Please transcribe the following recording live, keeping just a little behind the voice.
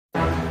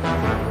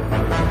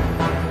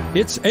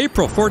It's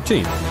April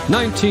 14th,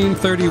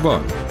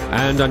 1931,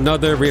 and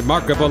another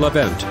remarkable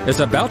event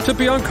is about to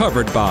be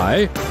uncovered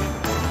by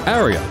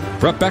Arion,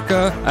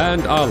 Rebecca,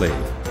 and Olly,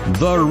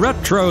 the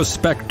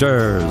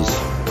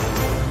Retrospectors.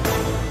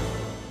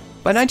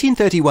 By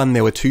 1931,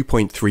 there were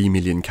 2.3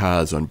 million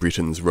cars on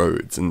Britain's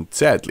roads, and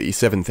sadly,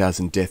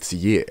 7,000 deaths a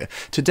year.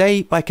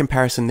 Today, by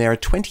comparison, there are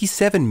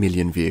 27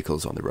 million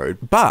vehicles on the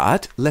road,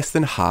 but less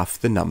than half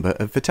the number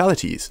of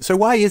fatalities. So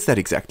why is that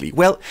exactly?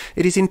 Well,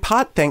 it is in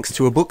part thanks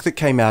to a book that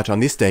came out on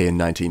this day in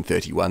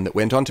 1931 that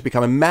went on to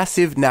become a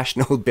massive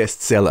national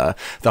bestseller,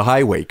 The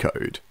Highway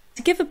Code.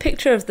 To give a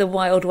picture of the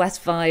Wild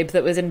West vibe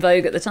that was in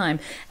vogue at the time,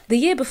 the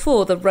year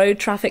before, the Road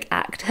Traffic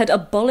Act had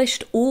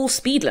abolished all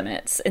speed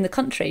limits in the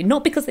country,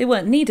 not because they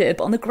weren't needed,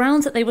 but on the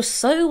grounds that they were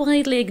so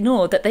widely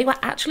ignored that they were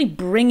actually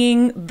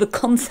bringing the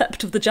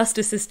concept of the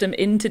justice system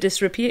into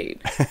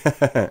disrepute.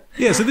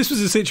 Yeah, so this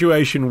was a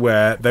situation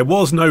where there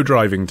was no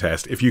driving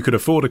test. If you could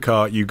afford a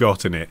car, you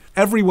got in it.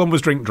 Everyone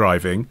was drink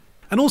driving.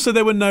 And also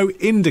there were no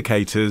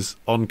indicators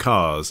on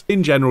cars.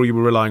 In general, you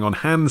were relying on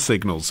hand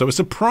signals. So a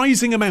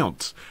surprising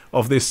amount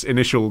of this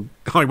initial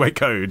highway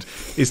code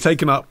is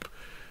taken up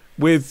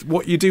with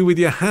what you do with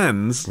your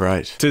hands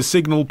to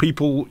signal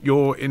people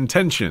your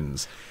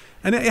intentions.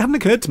 And it hadn't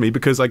occurred to me,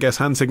 because I guess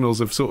hand signals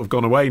have sort of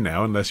gone away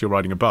now, unless you're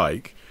riding a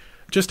bike,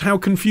 just how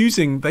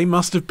confusing they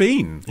must have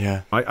been.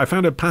 Yeah. I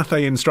found a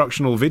Pathé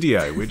instructional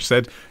video which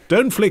said,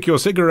 "Don't flick your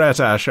cigarette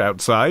ash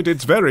outside,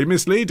 it's very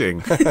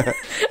misleading."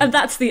 And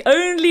that's the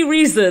only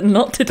reason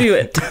not to do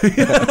it.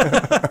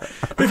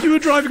 If you were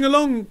driving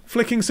along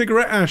flicking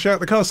cigarette ash out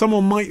the car,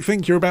 someone might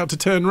think you're about to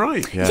turn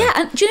right. Yeah,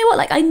 and do you know what?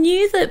 Like, I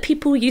knew that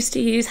people used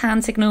to use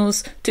hand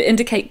signals to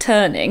indicate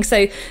turning.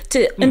 So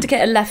to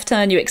indicate a left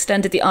turn, you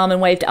extended the arm and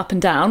waved it up and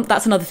down.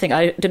 That's another thing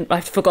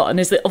I've forgotten,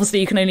 is that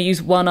obviously you can only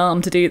use one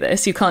arm to do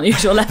this. You can't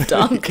use your left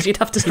arm because you'd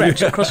have to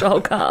stretch it across your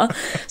whole car.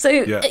 So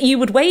you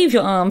would wave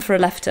your arm for a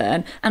left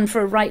turn, and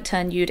for a right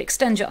turn you'd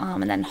extend your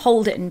arm and then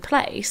hold it in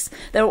place.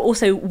 There are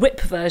also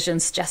whip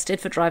versions suggested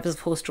for drivers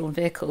of horse-drawn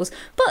vehicles.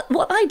 But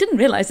what I didn't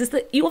realise is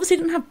that you obviously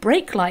didn't have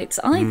brake lights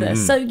either.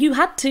 So you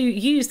had to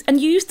use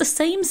the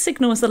same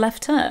signal as the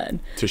left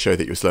turn. To show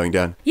that you were slowing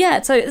down.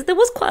 Yeah, so there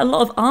was quite a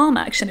lot of arm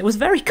action. It was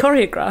very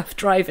choreographed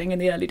driving in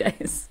the early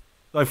days.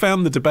 I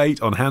found the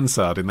debate on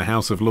Hansard in the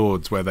House of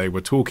Lords, where they were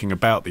talking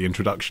about the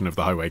introduction of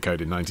the Highway Code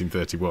in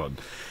 1931.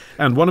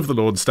 And one of the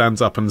Lords stands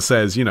up and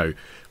says, you know,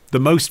 the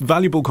most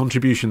valuable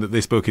contribution that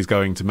this book is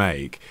going to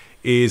make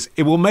is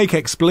it will make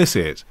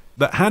explicit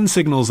that hand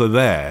signals are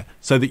there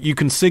so that you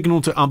can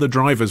signal to other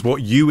drivers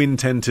what you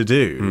intend to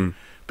do.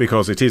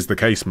 Because it is the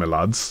case, my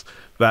lads,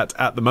 that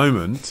at the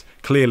moment,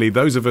 clearly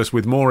those of us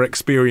with more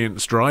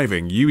experience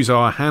driving use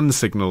our hand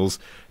signals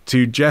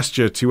to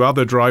gesture to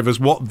other drivers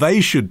what they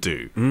should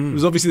do. It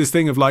was obviously this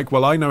thing of like,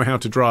 well, I know how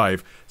to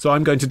drive, so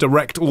I'm going to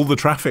direct all the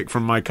traffic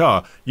from my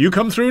car. You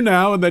come through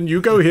now, and then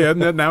you go here,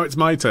 and then now it's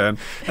my turn.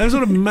 And there's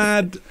sort of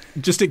mad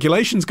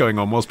gesticulations going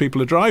on whilst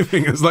people are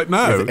driving. It's like,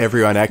 no. With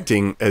everyone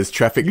acting as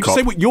traffic You cop.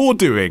 say what you're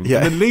doing,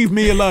 and then leave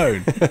me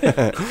alone.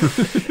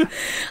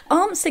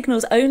 Arm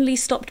signals only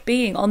stopped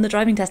being on the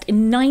driving test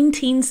in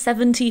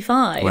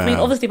 1975. I mean,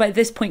 obviously by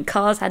this point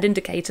cars had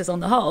indicators on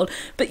the whole,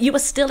 but you were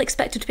still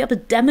expected to be able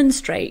to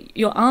demonstrate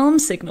your arm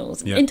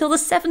signals until the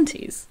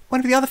 70s.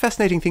 One of the other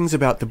fascinating things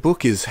about the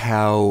book is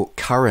how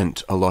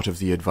current a lot of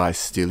the advice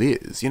still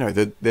is. You know,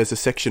 there's a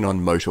section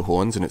on motor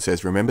horns, and it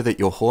says, remember that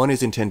your horn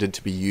is intended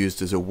to be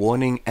used as a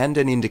warning and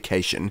an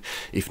indication,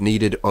 if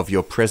needed, of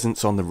your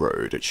presence on the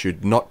road. It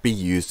should not be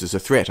used as a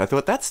threat. I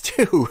thought that's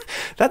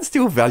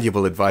still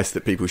valuable advice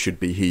that people should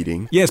be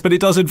heeding. Yes, but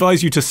it does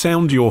advise you to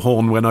sound your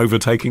horn when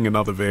overtaking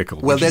another vehicle.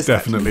 Well, there's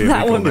definitely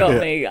that one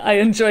got me. I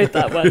enjoyed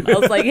that one. I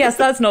was like, yes,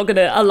 that's not going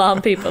to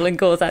alarm people and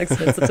cause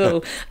accidents at all.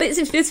 But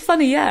it's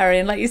funny,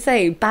 and like you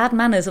say, bad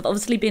manners have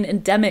obviously been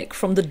endemic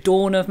from the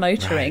dawn of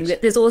motoring.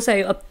 There's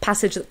also a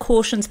passage that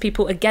cautions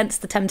people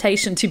against the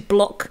temptation to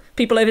block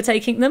people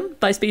overtaking them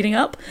by speeding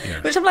up,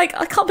 which I'm like,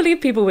 I can't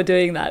believe people were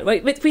doing that.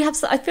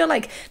 I feel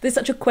like there's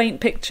such a quaint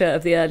picture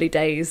of the early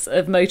days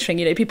of motoring,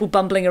 you know, people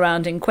bumbling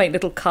around in quaint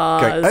little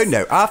cars. Going, oh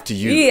no, after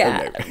you.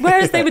 Yeah, oh, no.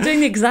 Whereas they were doing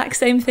the exact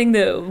same thing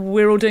that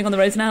we're all doing on the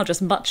roads now,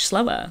 just much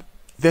slower.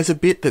 There's a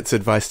bit that's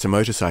advice to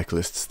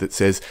motorcyclists that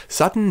says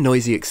sudden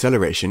noisy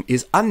acceleration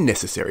is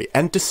unnecessary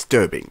and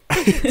disturbing.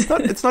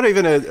 It's not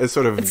even a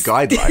sort of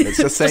guideline. It's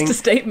just saying, a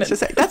statement. It's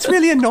just saying, that's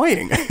really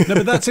annoying. No,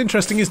 but that's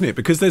interesting, isn't it?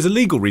 Because there's a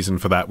legal reason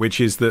for that, which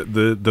is that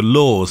the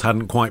laws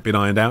hadn't quite been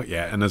ironed out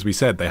yet. And as we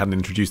said, they hadn't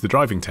introduced the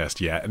driving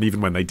test yet. And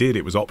even when they did,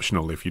 it was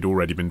optional if you'd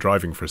already been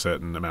driving for a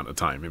certain amount of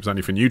time. It was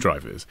only for new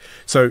drivers.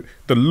 So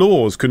the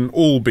laws couldn't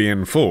all be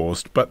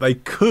enforced, but they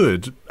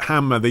could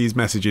hammer these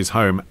messages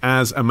home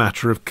as a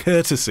matter of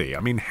courtesy. I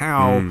mean,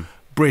 how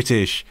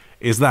British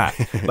is that?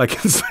 Like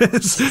it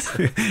says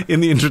in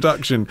the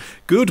introduction,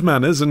 good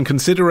manners and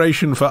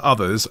consideration for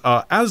others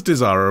are as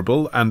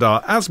desirable and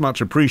are as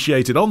much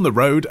appreciated on the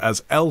road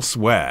as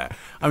elsewhere.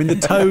 I mean, the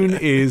tone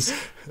is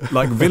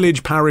like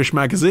Village Parish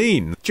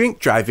magazine. Drink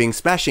driving,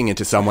 smashing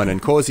into someone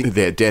and causing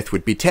their death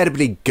would be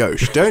terribly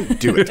gauche. Don't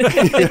do it.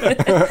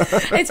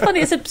 It's funny,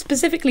 it's a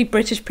specifically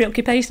British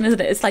preoccupation, isn't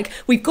it? It's like,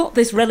 we've got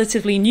this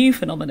relatively new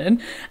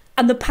phenomenon,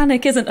 and the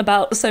panic isn't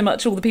about so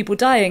much all the people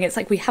dying. It's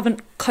like we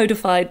haven't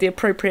codified the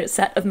appropriate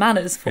set of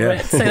manners for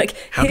it. So like,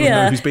 how do we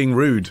know who's being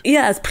rude?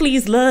 Yes,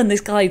 please learn this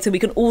guide so we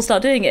can all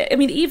start doing it. I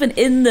mean, even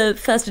in the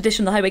first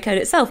edition of the Highway Code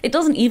itself, it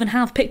doesn't even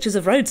have pictures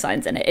of road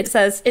signs in it. It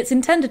says it's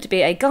intended to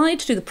be a guide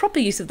to the proper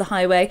use of the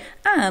highway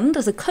and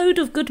as a code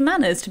of good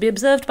manners to be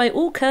observed by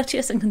all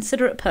courteous and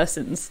considerate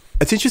persons.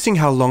 It's interesting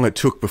how long it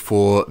took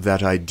before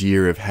that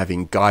idea of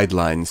having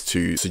guidelines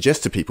to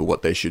suggest to people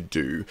what they should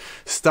do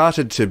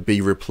started to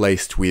be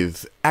replaced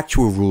with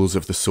actual rules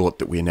of the sort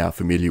that we're now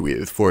familiar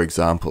with. For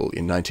example,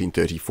 in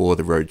 1934,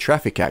 the Road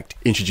Traffic Act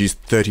introduced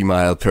 30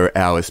 mile per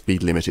hour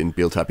speed limit in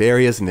built-up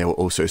areas, and there were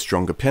also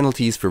stronger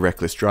penalties for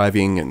reckless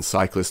driving, and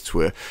cyclists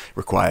were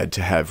required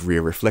to have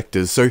rear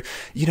reflectors. So,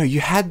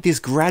 you had this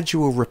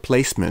gradual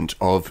replacement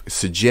of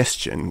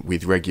suggestion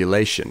with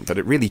regulation, but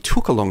it really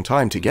took a long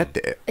time to get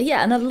there.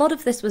 Yeah, and a lot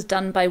of this was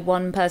done by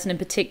one person in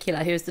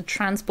particular, who was the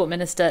Transport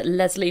Minister,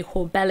 Leslie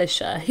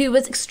Hore-Belisha, who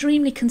was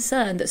extremely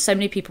concerned that so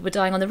many people were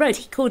dying on the road.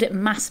 He called it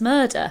mass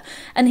murder.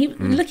 And he,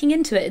 looking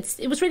into it,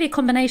 it was really a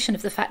combination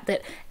of the fact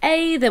that,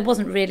 A, there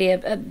wasn't really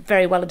a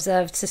very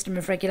well-observed system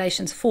of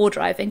regulations for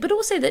driving, but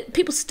also that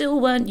people still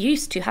weren't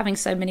used to having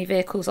so many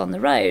vehicles on the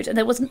road, and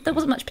there wasn't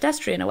much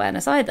pedestrian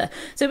awareness either.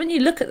 So when you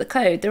look at the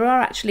code, there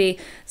are actually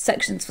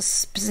sections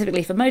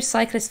specifically for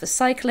motorcyclists, for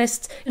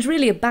cyclists. It's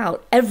really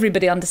about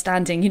everybody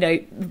understanding,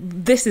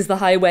 this is the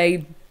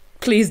highway,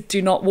 please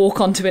do not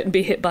walk onto it and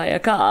be hit by a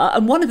car.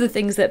 And one of the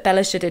things that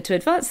Belisha did to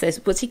advance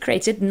this was he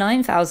created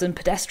 9,000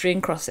 pedestrian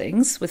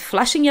crossings with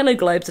flashing yellow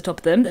globes atop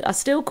of them that are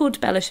still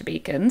called Belisha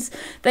Beacons.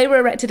 They were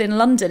erected in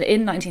London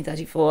in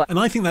 1934. And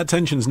I think that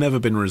tension's never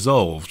been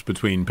resolved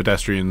between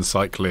pedestrians,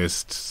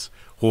 cyclists,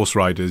 horse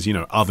riders,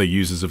 other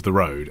users of the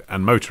road,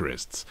 and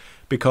motorists,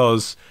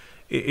 because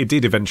it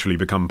did eventually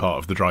become part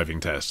of the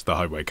driving test, the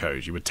Highway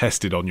Code. You were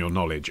tested on your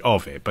knowledge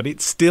of it. But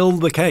it's still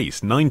the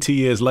case, 90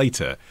 years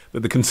later,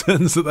 that the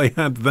concerns that they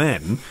had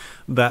then,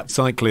 that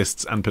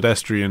cyclists and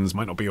pedestrians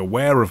might not be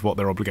aware of what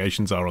their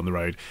obligations are on the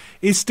road,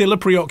 is still a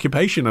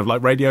preoccupation of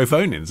like radio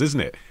phone-ins,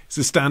 isn't it? It's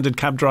a standard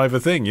cab driver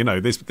thing.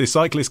 This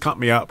cyclist cut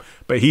me up,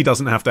 but he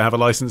doesn't have to have a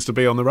license to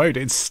be on the road.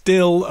 It's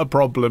still a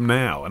problem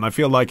now. And I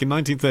feel like in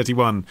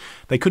 1931,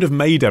 they could have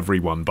made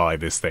everyone buy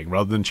this thing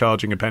rather than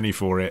charging a penny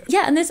for it.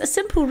 Yeah, and there's a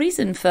simple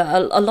reason for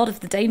a lot of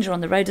the danger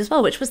on the road as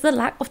well, which was the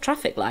lack of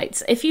traffic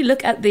lights. If you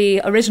look at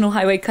the original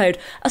Highway Code,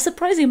 a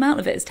surprising amount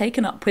of it is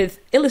taken up with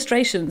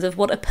illustrations of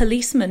what a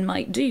policeman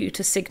might do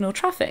to signal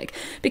traffic,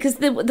 because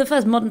the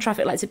first modern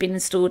traffic lights had been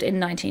installed in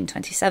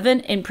 1927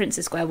 in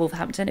Princes Square,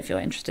 Wolverhampton, if you're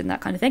interested in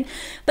that kind of thing.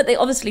 But they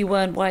obviously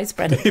weren't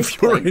widespread at this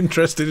point. If you're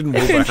interested in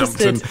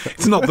Wolverhampton,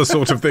 it's not the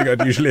sort of thing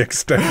I'd usually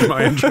extend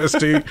my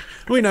interest to.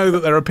 We know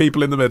that there are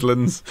people in the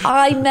Midlands.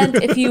 I meant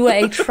if you were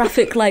a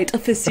traffic light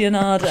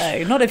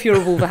aficionado, not if you're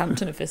a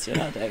Wolverhampton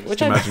aficionado,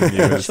 which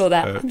I'm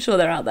sure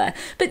they're out there.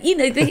 But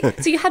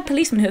so you had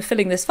policemen who are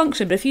filling this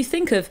function. But if you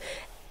think of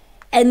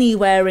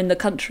anywhere in the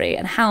country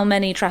and how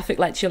many traffic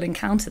lights you'll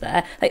encounter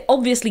there, they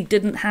obviously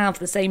didn't have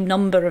the same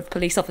number of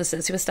police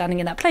officers who were standing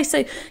in that place.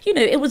 So,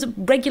 it was a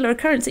regular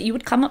occurrence that you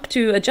would come up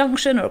to a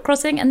junction or a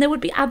crossing and there would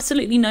be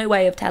absolutely no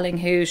way of telling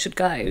who should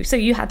go. So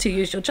you had to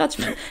use your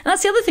judgment. And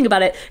that's the other thing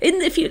about it. In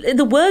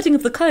the wording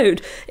of the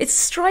code, it's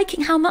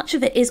striking how much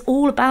of it is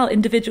all about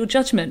individual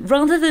judgment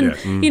rather than,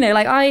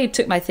 like I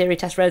took my theory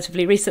test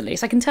relatively recently,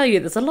 so I can tell you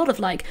there's a lot of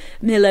like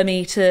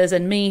millimeters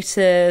and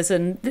meters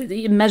and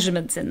the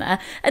measurements in there.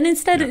 And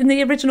instead, in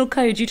the original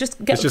code, you just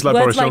get it's just like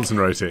Boris Johnson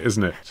wrote it,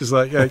 isn't it? Just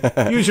like,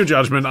 use your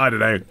judgment, I don't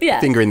know.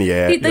 Yeah. Finger in the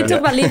air. They talk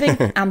about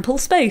leaving ample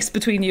space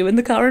between you and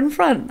the car in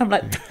front. I'm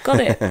like, got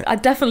it. I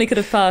definitely could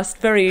have passed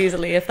very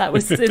easily if that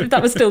was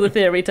still the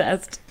theory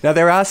test. Now,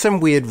 there are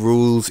some weird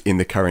rules in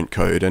the current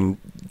code, and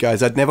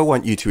guys, I'd never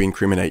want you to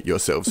incriminate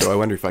yourself, so I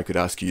wonder if I could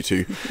ask you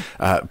to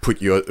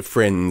put your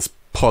friends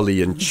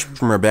Polly and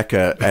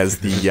Rebecca as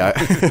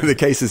the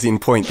cases in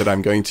point that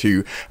I'm going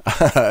to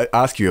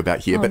ask you about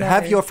here. But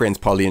have your friends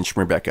Polly and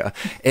Rebecca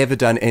ever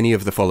done any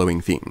of the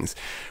following things?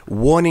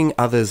 Warning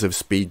others of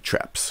speed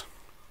traps.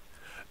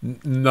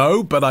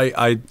 No, but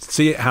I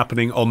see it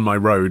happening on my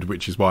road,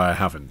 which is why I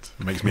haven't.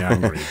 It makes me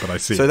angry, but I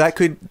see so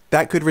it.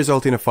 that could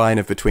result in a fine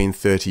of between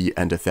 £30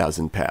 and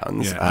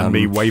 £1,000. Yeah, and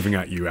me waving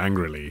at you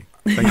angrily.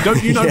 Like,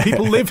 don't you know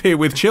people live here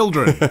with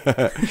children?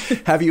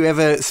 Have you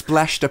ever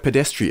splashed a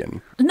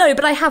pedestrian? No,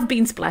 but I have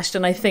been splashed,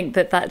 and I think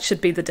that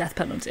should be the death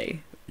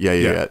penalty.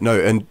 Yeah. No,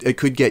 and it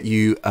could get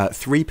you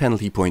 3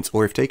 penalty points,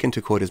 or if taken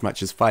to court, as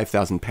much as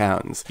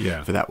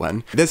 £5,000 for that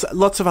one. There's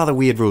lots of other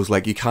weird rules,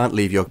 like you can't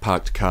leave your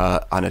parked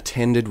car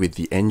unattended with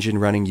the engine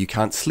running. You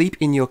can't sleep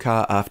in your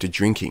car after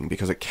drinking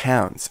because it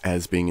counts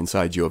as being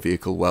inside your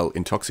vehicle while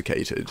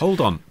intoxicated.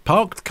 Hold on.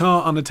 Parked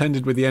car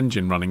unattended with the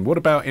engine running. What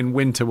about in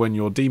winter when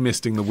you're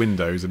demisting the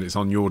windows and it's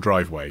on your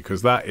driveway?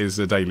 Because that is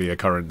a daily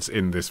occurrence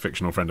in this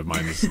fictional friend of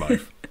mine's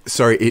life.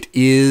 Sorry, it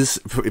is.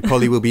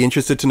 Polly will be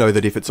interested to know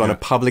that if it's on a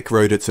public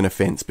road, it's an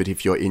offence, but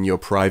if you're in your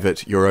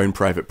own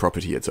private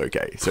property, it's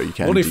okay. So you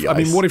can what if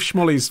de-ice.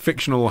 Schmolly's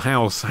fictional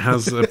house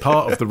has a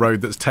part of the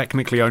road that's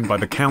technically owned by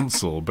the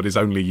council, but is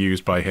only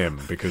used by him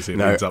because it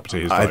leads up to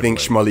his driveway? I think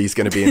Schmolly's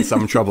going to be in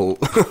some trouble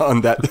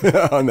on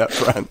that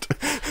front.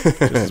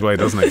 Just as well it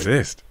doesn't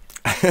exist.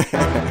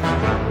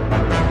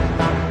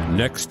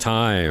 Next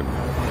time.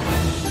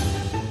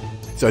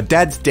 So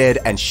Dad's dead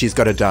and she's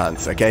got to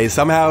dance, okay?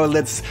 Somehow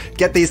let's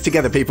get these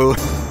together, people.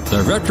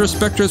 The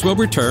Retrospectors will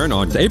return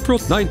on April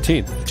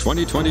 19th,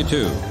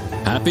 2022.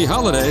 Happy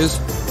holidays.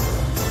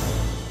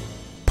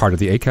 Part of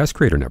the Acast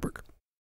Creator Network.